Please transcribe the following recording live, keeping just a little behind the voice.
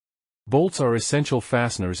Bolts are essential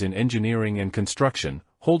fasteners in engineering and construction,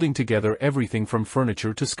 holding together everything from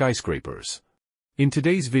furniture to skyscrapers. In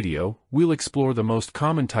today's video, we'll explore the most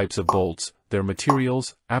common types of bolts, their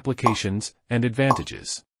materials, applications, and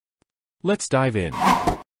advantages. Let's dive in.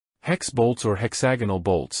 Hex bolts or hexagonal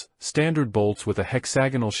bolts, standard bolts with a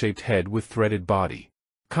hexagonal-shaped head with threaded body.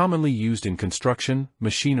 Commonly used in construction,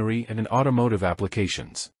 machinery, and in automotive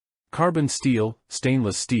applications. Carbon steel,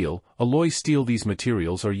 stainless steel, alloy steel. These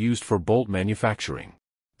materials are used for bolt manufacturing.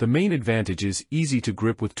 The main advantage is easy to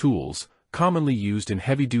grip with tools, commonly used in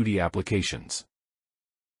heavy-duty applications.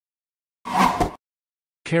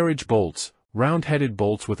 Carriage bolts, round-headed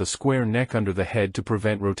bolts with a square neck under the head to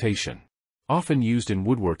prevent rotation. Often used in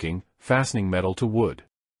woodworking, fastening metal to wood.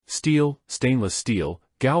 Steel, stainless steel,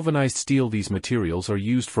 galvanized steel. These materials are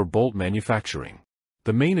used for bolt manufacturing.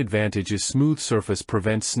 The main advantage is smooth surface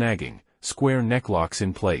prevents snagging, square neck locks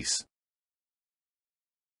in place.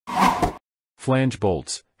 Flange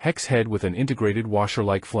bolts, hex head with an integrated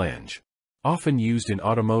washer-like flange. Often used in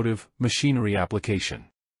automotive, machinery application.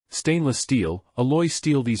 Stainless steel, alloy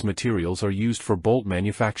steel. These materials are used for bolt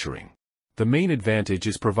manufacturing. The main advantage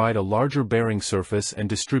is provide a larger bearing surface and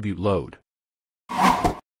distribute load.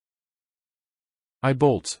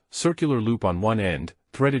 I-bolts, circular loop on one end,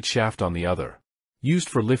 threaded shaft on the other. Used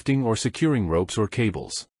for lifting or securing ropes or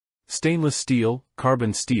cables. Stainless steel,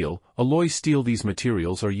 carbon steel, alloy steel. These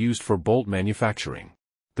materials are used for bolt manufacturing.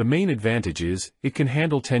 The main advantage is, it can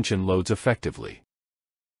handle tension loads effectively.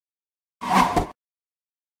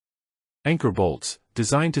 Anchor bolts,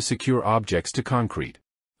 designed to secure objects to concrete.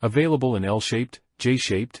 Available in L-shaped,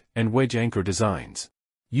 J-shaped, and wedge anchor designs.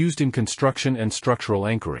 Used in construction and structural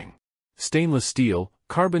anchoring. Stainless steel,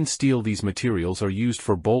 carbon steel. These materials are used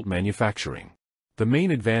for bolt manufacturing. The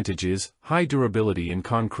main advantage is, high durability in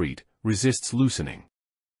concrete, resists loosening.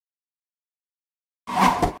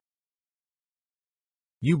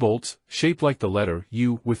 U-bolts, shaped like the letter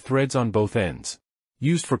U with threads on both ends.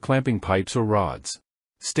 Used for clamping pipes or rods.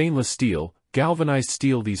 Stainless steel, galvanized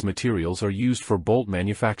steel. These materials are used for bolt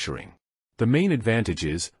manufacturing. The main advantage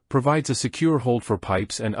is, provides a secure hold for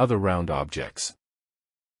pipes and other round objects.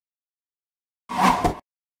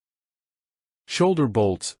 Shoulder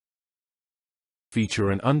bolts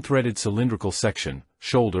feature an unthreaded cylindrical section,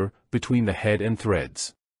 shoulder, between the head and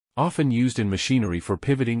threads. Often used in machinery for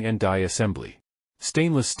pivoting and die assembly.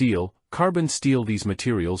 Stainless steel, carbon steel. These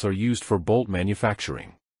materials are used for bolt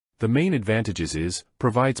manufacturing. The main advantages is,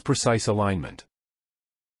 provides precise alignment.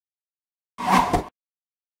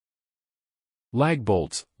 Lag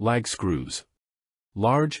bolts, lag screws.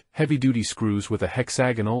 Large, heavy-duty screws with a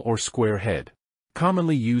hexagonal or square head.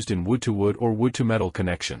 Commonly used in wood-to-wood or wood-to-metal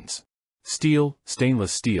connections. Steel,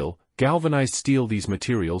 stainless steel, galvanized steel. These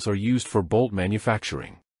materials are used for bolt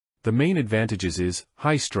manufacturing. The main advantages is,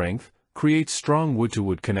 high strength, creates strong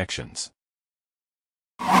wood-to-wood connections.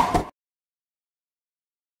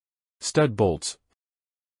 Stud bolts.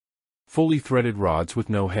 Fully threaded rods with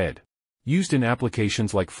no head. Used in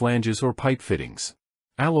applications like flanges or pipe fittings.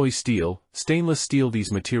 Alloy steel, stainless steel.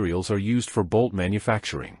 These materials are used for bolt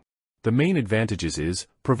manufacturing. The main advantages is,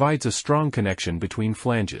 provides a strong connection between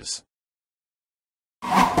flanges.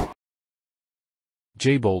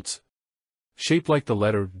 J-bolts. Shaped like the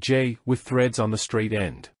letter J with threads on the straight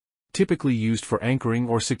end. Typically used for anchoring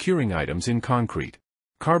or securing items in concrete.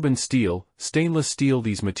 Carbon steel, stainless steel.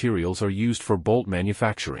 These materials are used for bolt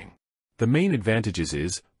manufacturing. The main advantages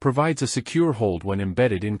is, provides a secure hold when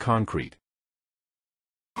embedded in concrete.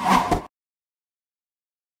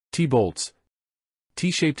 T-bolts.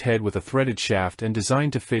 T-shaped head with a threaded shaft and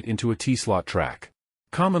designed to fit into a T-slot track.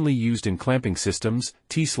 Commonly used in clamping systems,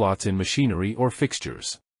 T-slots in machinery or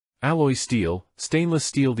fixtures. Alloy steel, stainless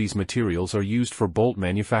steel. These materials are used for bolt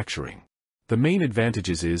manufacturing. The main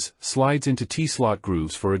advantages is, slides into T-slot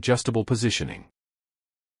grooves for adjustable positioning.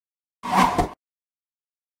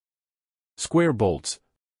 Square bolts.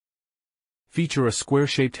 Feature a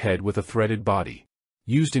square-shaped head with a threaded body.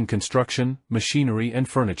 Used in construction, machinery and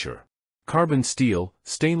furniture. Carbon steel,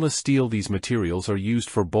 stainless steel. These materials are used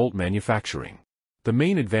for bolt manufacturing. The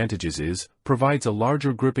main advantages is, provides a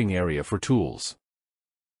larger gripping area for tools.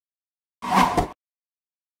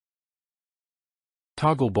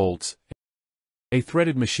 Toggle bolts. A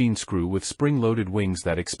threaded machine screw with spring-loaded wings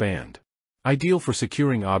that expand. Ideal for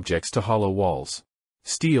securing objects to hollow walls.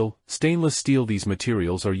 Steel, stainless steel. These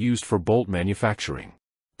materials are used for bolt manufacturing.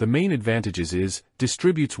 The main advantages is,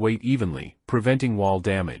 distributes weight evenly, preventing wall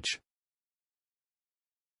damage.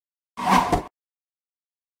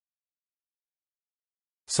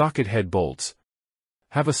 Socket head bolts.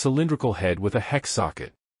 Have a cylindrical head with a hex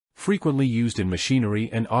socket. Frequently used in machinery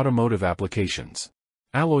and automotive applications.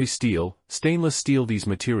 Alloy steel, stainless steel. These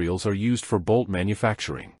materials are used for bolt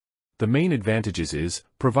manufacturing. The main advantages is,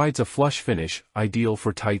 provides a flush finish, ideal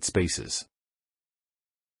for tight spaces.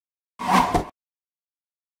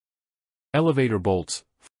 Elevator bolts.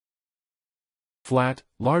 Flat,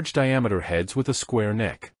 large diameter heads with a square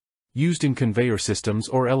neck. Used in conveyor systems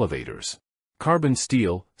or elevators. Carbon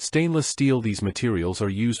steel, stainless steel. These materials are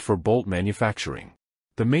used for bolt manufacturing.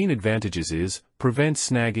 The main advantages is, prevents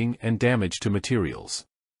snagging and damage to materials.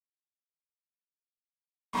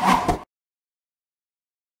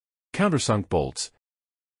 Countersunk bolts.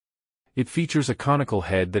 It features a conical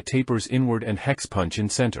head that tapers inward and hex punch in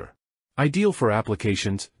center. Ideal for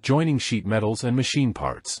applications, joining sheet metals and machine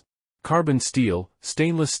parts. Carbon steel,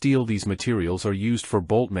 stainless steel. These materials are used for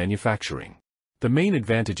bolt manufacturing. The main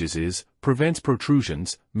advantages is, prevents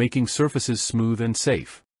protrusions, making surfaces smooth and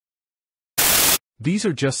safe. These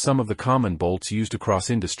are just some of the common bolts used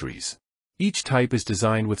across industries. Each type is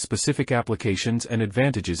designed with specific applications and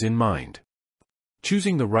advantages in mind.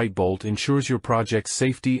 Choosing the right bolt ensures your project's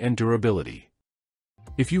safety and durability.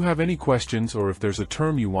 If you have any questions or if there's a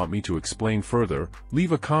term you want me to explain further,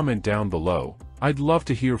 leave a comment down below. I'd love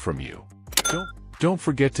to hear from you. Don't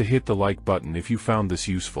forget to hit the like button if you found this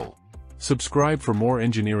useful. Subscribe for more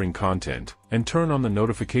engineering content, and turn on the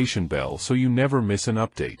notification bell so you never miss an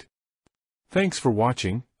update. Thanks for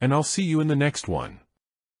watching, and I'll see you in the next one.